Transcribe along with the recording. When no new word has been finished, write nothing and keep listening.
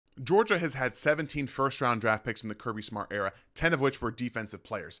Georgia has had 17 first-round draft picks in the Kirby Smart era, 10 of which were defensive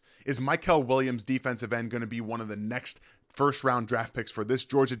players. Is Mykel Williams, defensive end, going to be one of the next first-round draft picks for this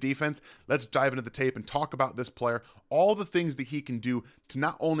Georgia defense? Let's dive into the tape and talk about this player, all the things that he can do to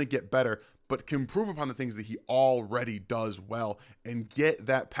not only get better, but can improve upon the things that he already does well and get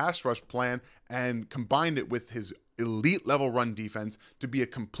that pass rush plan and combine it with his elite level run defense to be a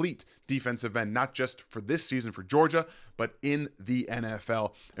complete defensive end, not just for this season for Georgia, but in the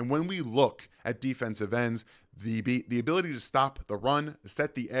NFL. And when we look at defensive ends, the ability to stop the run,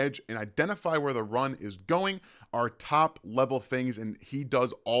 set the edge, and identify where the run is going are top level things, and he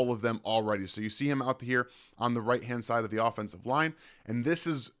does all of them already. So you see him out here on the right-hand side of the offensive line, and this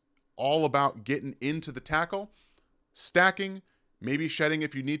is all about getting into the tackle, stacking, maybe shedding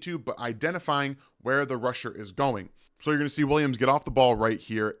if you need to, but identifying where the rusher is going. So you're going to see Williams get off the ball right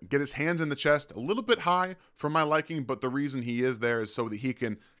here, get his hands in the chest, a little bit high for my liking, but the reason he is there is so that he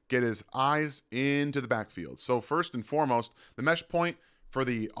can get his eyes into the backfield. So first and foremost, the mesh point for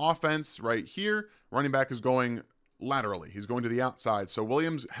the offense right here, running back is going laterally. He's going to the outside. So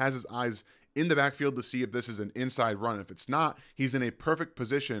Williams has his eyes in the backfield to see if this is an inside run. If it's not, he's in a perfect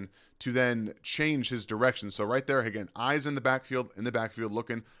position to then change his direction. So right there, again, eyes in the backfield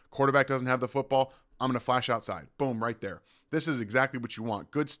looking. Quarterback doesn't have the football. I'm going to flash outside. Boom, right there. This is exactly what you want.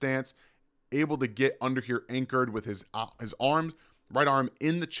 Good stance, able to get under here anchored with his arms, right arm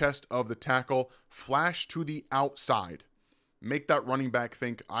in the chest of the tackle, flash to the outside. Make that running back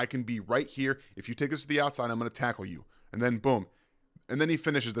think, I can be right here. If you take this to the outside, I'm going to tackle you. And then boom. And then he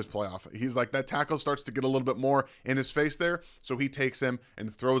finishes this play off. He's like, that tackle starts to get a little bit more in his face there. So he takes him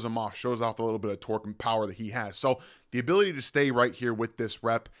and throws him off, shows off a little bit of torque and power that he has. So the ability to stay right here with this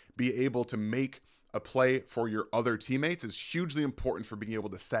rep, be able to make a play for your other teammates is hugely important for being able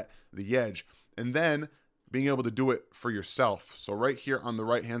to set the edge. And then being able to do it for yourself. So right here on the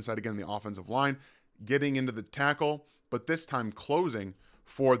right-hand side, again, the offensive line, getting into the tackle, but this time closing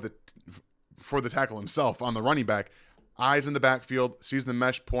for the tackle himself on the running back. Eyes in the backfield, sees the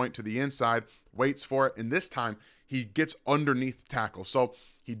mesh point to the inside, waits for it, and this time he gets underneath the tackle. So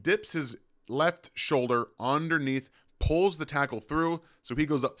he dips his left shoulder underneath, pulls the tackle through, so he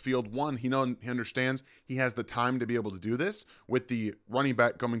goes upfield. One, he understands he has the time to be able to do this with the running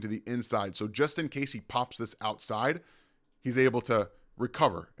back coming to the inside. So just in case he pops this outside, he's able to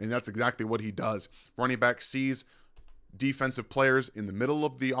recover, and that's exactly what he does. Running back sees defensive players in the middle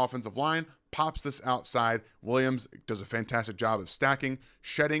of the offensive line, pops this outside. Williams does a fantastic job of stacking,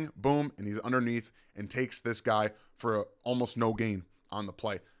 shedding, boom, and he's underneath and takes this guy for almost no gain on the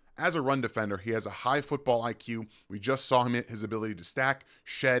play. As a run defender, he has a high football IQ. We just saw him his ability to stack,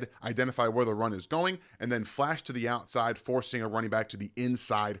 shed, identify where the run is going, and then flash to the outside, forcing a running back to the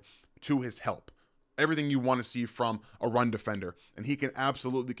inside to his help. Everything you want to see from a run defender, and he can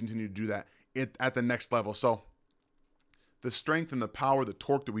absolutely continue to do that at the next level. So the strength and the power, the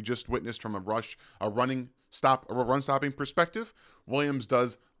torque that we just witnessed from a run stopping perspective, Williams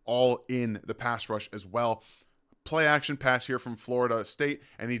does all in the pass rush as well. Play action pass here from Florida State,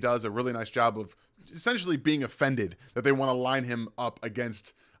 and he does a really nice job of essentially being offended that they want to line him up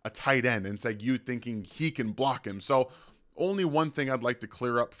against a tight end and say you thinking he can block him. So only one thing I'd like to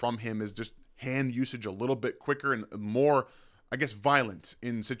clear up from him is just hand usage a little bit quicker and more, I guess, violent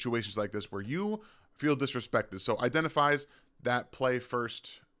in situations like this where you feel disrespected. So identifies that play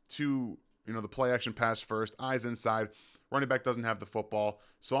first to, the play action pass first, eyes inside, running back doesn't have the football.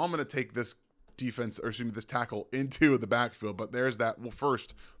 So I'm going to take this this tackle into the backfield. But there's that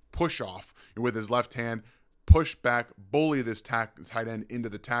first push off with his left hand, push back, bully this tight end into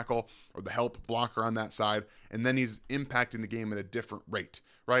the tackle or the help blocker on that side. And then he's impacting the game at a different rate,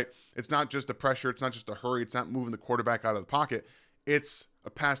 right? It's not just a pressure. It's not just a hurry. It's not moving the quarterback out of the pocket. It's a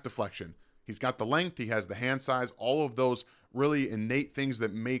pass deflection. He's got the length, he has the hand size, all of those really innate things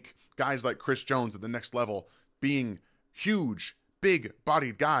that make guys like Chris Jones at the next level being huge,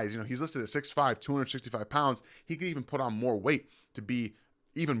 big-bodied guys. He's listed at 6'5", 265 pounds. He could even put on more weight to be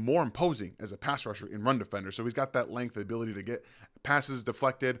even more imposing as a pass rusher in run defender. So he's got that length, the ability to get passes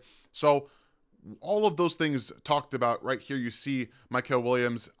deflected. So all of those things talked about right here, you see Mykel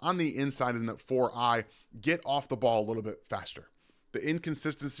Williams on the inside in that 4-eye, get off the ball a little bit faster. The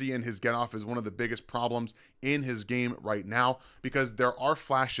inconsistency in his get-off is one of the biggest problems in his game right now because there are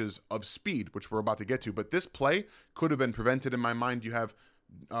flashes of speed, which we're about to get to. But this play could have been prevented in my mind. You have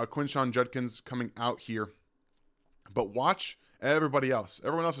Quinshon Judkins coming out here. But watch everybody else.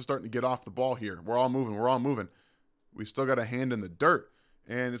 Everyone else is starting to get off the ball here. We're all moving. We still got a hand in the dirt.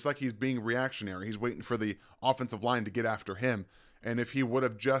 And it's like he's being reactionary. He's waiting for the offensive line to get after him. And if he would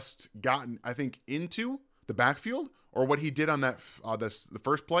have just gotten, I think, into the backfield or what he did on that the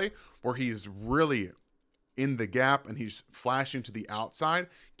first play where he's really in the gap and he's flashing to the outside,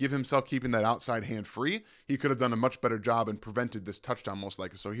 give himself keeping that outside hand free, he could have done a much better job and prevented this touchdown most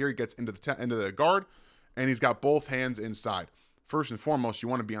likely. So here he gets into the guard, and he's got both hands inside. First and foremost, you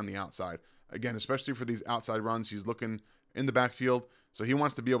want to be on the outside. Again, especially for these outside runs, he's looking in the backfield, so he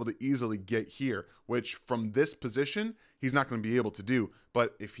wants to be able to easily get here, which from this position, he's not going to be able to do.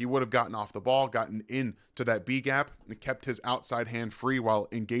 But if he would have gotten off the ball, gotten into that B gap, and kept his outside hand free while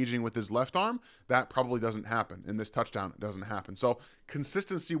engaging with his left arm, that probably doesn't happen. In this touchdown, it doesn't happen. So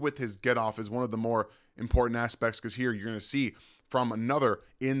consistency with his get off is one of the more important aspects, because here you're going to see from another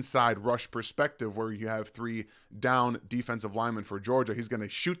inside rush perspective where you have 3 down defensive linemen for Georgia, he's going to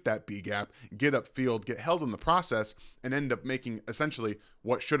shoot that B gap, get upfield, get held in the process, and end up making essentially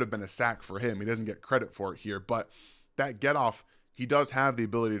what should have been a sack for him. He doesn't get credit for it here, but that get off, he does have the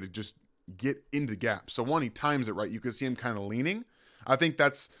ability to just get into the gap. So one, he times it right. You can see him kind of leaning. I think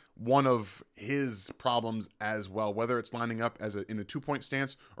that's one of his problems as well, whether it's lining up as in a 2-point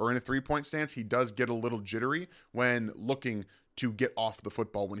stance or in a 3-point stance. He does get a little jittery when looking to get off the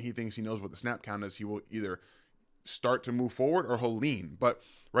football. When he thinks he knows what the snap count is, he will either start to move forward or he'll lean. But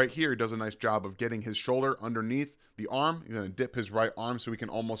right here, he does a nice job of getting his shoulder underneath the arm. He's going to dip his right arm so he can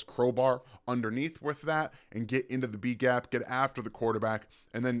almost crowbar underneath with that and get into the B gap, get after the quarterback.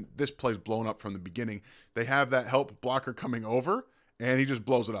 And then this play's blown up from the beginning. They have that help blocker coming over, and he just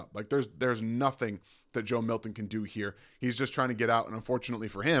blows it up. Like there's nothing that Joe Milton can do here. He's just trying to get out, and unfortunately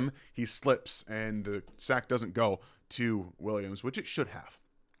for him, he slips, and the sack doesn't go to Williams, which it should have.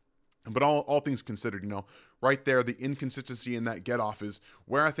 But all things considered, right there, the inconsistency in that get off is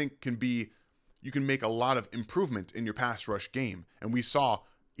where I think you can make a lot of improvement in your pass rush game. And we saw,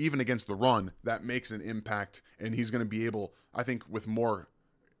 even against the run, that makes an impact, and he's going to be able, I think, with more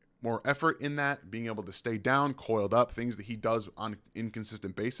effort in that, being able to stay down, coiled up, things that he does on an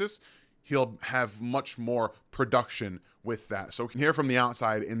inconsistent basis, he'll have much more production with that. So we can hear from the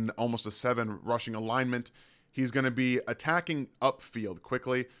outside in almost a 7 rushing alignment. He's going to be attacking upfield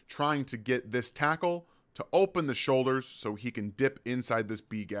quickly, trying to get this tackle to open the shoulders so he can dip inside this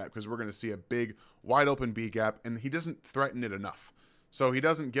B gap, because we're going to see a big, wide open B gap, and he doesn't threaten it enough. So he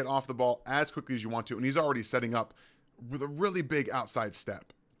doesn't get off the ball as quickly as you want to, and he's already setting up with a really big outside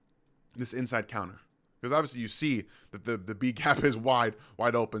step, this inside counter. Because obviously you see that the B gap is wide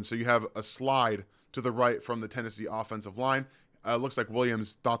open, so you have a slide to the right from the Tennessee offensive line. Looks like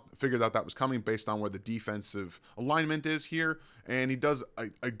Williams figured out that was coming based on where the defensive alignment is here, and he does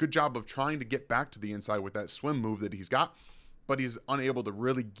a good job of trying to get back to the inside with that swim move that he's got, but he's unable to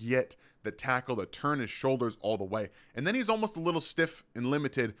really get the tackle to turn his shoulders all the way. And then he's almost a little stiff and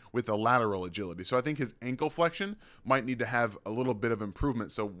limited with the lateral agility. So I think his ankle flexion might need to have a little bit of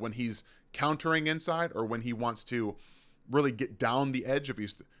improvement. So when he's countering inside, or when he wants to really get down the edge, if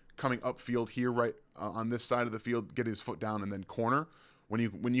he's coming upfield here, right on this side of the field, get his foot down and then corner.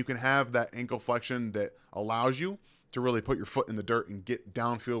 When you can have that ankle flexion that allows you to really put your foot in the dirt and get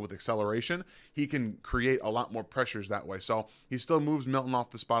downfield with acceleration, he can create a lot more pressures that way. So he still moves Milton off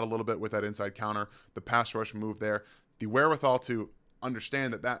the spot a little bit with that inside counter, the pass rush move there, the wherewithal to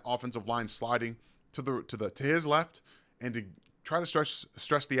understand that offensive line sliding to his left and to try to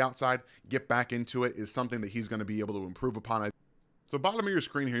stress the outside, get back into it, is something that he's going to be able to improve upon. So bottom of your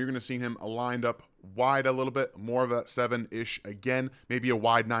screen here, you're going to see him aligned up wide a little bit, more of that 7-ish again, maybe a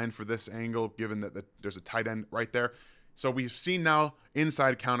wide 9 for this angle, given that there's a tight end right there. So we've seen now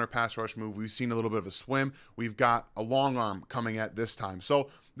inside counter pass rush move. We've seen a little bit of a swim. We've got a long arm coming at this time. So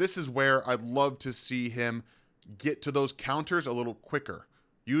this is where I'd love to see him get to those counters a little quicker.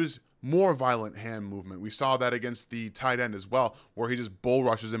 Use more violent hand movement. We saw that against the tight end as well, where he just bull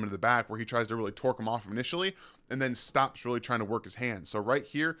rushes him into the back, where he tries to really torque him off initially and then stops really trying to work his hands. So right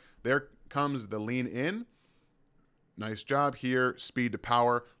here, there comes the lean in. Nice job here. Speed to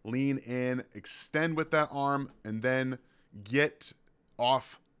power, lean in, extend with that arm, and then get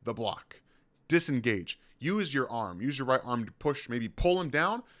off the block. Disengage. Use your arm. Use your right arm to push, maybe pull him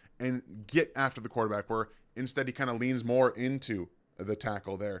down and get after the quarterback, where instead he kind of leans more into the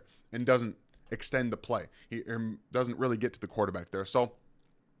tackle there and doesn't extend the play. He doesn't really get to the quarterback there. So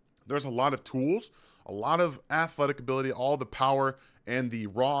there's a lot of tools, a lot of athletic ability, all the power and the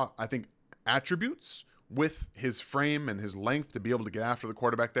raw, I think, attributes with his frame and his length to be able to get after the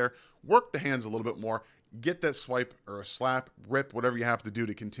quarterback there. Work the hands a little bit more. Get that swipe or a slap, rip, whatever you have to do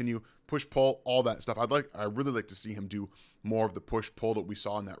to continue, push, pull, all that stuff. I really like to see him do more of the push, pull that we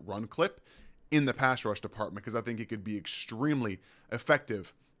saw in that run clip in the pass rush department, because I think it could be extremely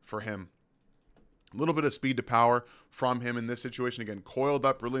effective for him. A little bit of speed to power from him in this situation. Again, coiled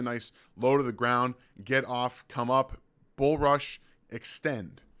up, really nice, low to the ground, get off, come up, bull rush,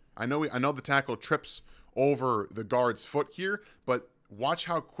 extend. I know the tackle trips over the guard's foot here, but watch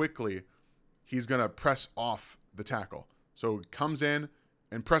how quickly he's going to press off the tackle. So he comes in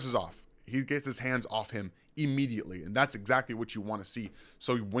and presses off. He gets his hands off him immediately, and that's exactly what you want to see.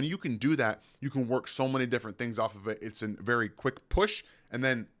 So when you can do that, you can work so many different things off of it. It's a very quick push, and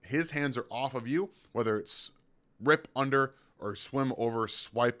then his hands are off of you, whether it's rip under or swim over,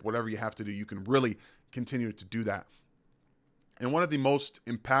 swipe, whatever you have to do. You can really continue to do that. And one of the most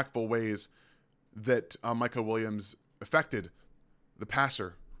impactful ways that Mykel Williams affected the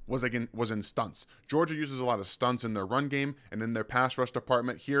passer was in stunts. Georgia uses a lot of stunts in their run game and in their pass rush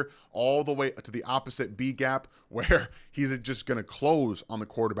department here, all the way to the opposite B gap, where he's just going to close on the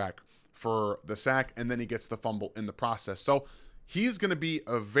quarterback for the sack, and then he gets the fumble in the process. So he's going to be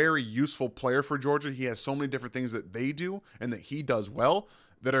a very useful player for Georgia. He has so many different things that they do and that he does well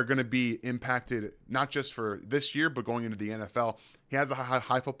that are going to be impacted not just for this year, but going into the NFL. He has a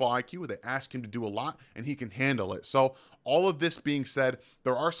high football IQ. They ask him to do a lot, and he can handle it. So all of this being said,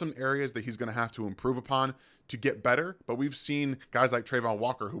 there are some areas that he's going to have to improve upon to get better, but we've seen guys like Trayvon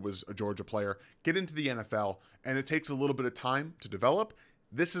Walker, who was a Georgia player, get into the NFL, and it takes a little bit of time to develop.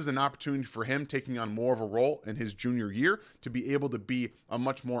 This is an opportunity for him taking on more of a role in his junior year to be able to be a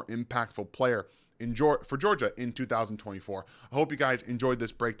much more impactful player for Georgia in 2024. I hope you guys enjoyed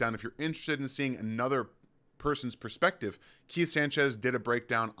this breakdown. If you're interested in seeing another person's perspective, Keith Sanchez did a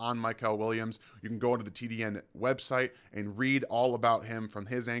breakdown on Mykel Williams. You can go into the TDN website and read all about him from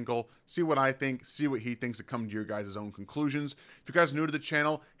his angle, see what I think, see what he thinks, and come to your guys' own conclusions. If you guys are new to the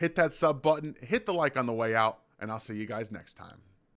channel, hit that sub button, hit the like on the way out, and I'll see you guys next time.